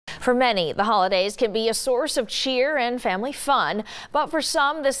For many, the holidays can be a source of cheer and family fun, but for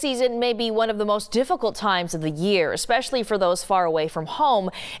some, this season may be one of the most difficult times of the year, especially for those far away from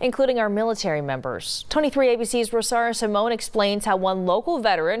home, including our military members. 23 ABC's Rosario Simone explains how one local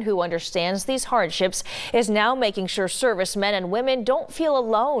veteran who understands these hardships is now making sure servicemen and women don't feel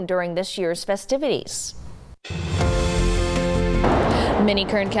alone during this year's festivities. Many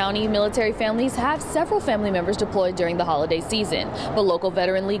Kern County military families have several family members deployed during the holiday season, but local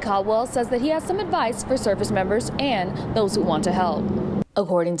veteran Lee Caldwell says that he has some advice for service members and those who want to help.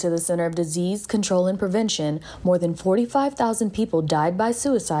 According to the Center of Disease Control and Prevention, more than 45,000 people died by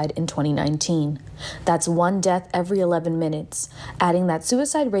suicide in 2019. That's one death every 11 minutes, adding that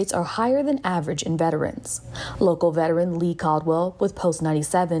suicide rates are higher than average in veterans. Local veteran Lee Caldwell with Post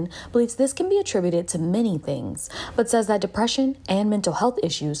 97 believes this can be attributed to many things, but says that depression and mental health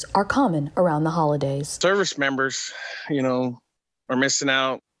issues are common around the holidays. Service members, are missing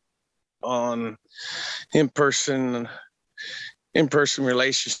out on in-person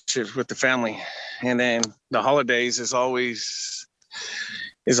relationships with the family, and then the holidays is always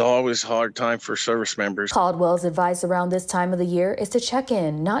a hard time for service members. Caldwell's advice around this time of the year is to check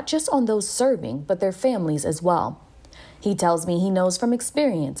in not just on those serving, but their families as well. He tells me he knows from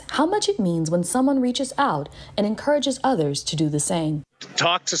experience how much it means when someone reaches out and encourages others to do the same.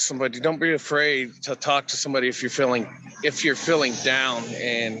 Talk to somebody. Don't be afraid to talk to somebody if you're feeling down.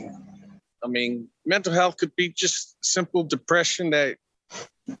 And mental health could be just simple depression that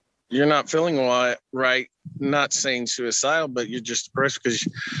you're not feeling right. Not saying suicidal, but you're just depressed because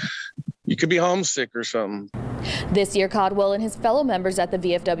you could be homesick or something. This year, Caldwell and his fellow members at the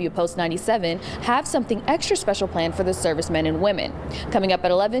VFW Post 97 have something extra special planned for the servicemen and women. Coming up at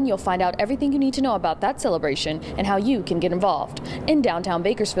 11, you'll find out everything you need to know about that celebration and how you can get involved. In downtown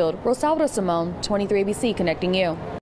Bakersfield, Rosario Simone, 23 ABC, connecting you.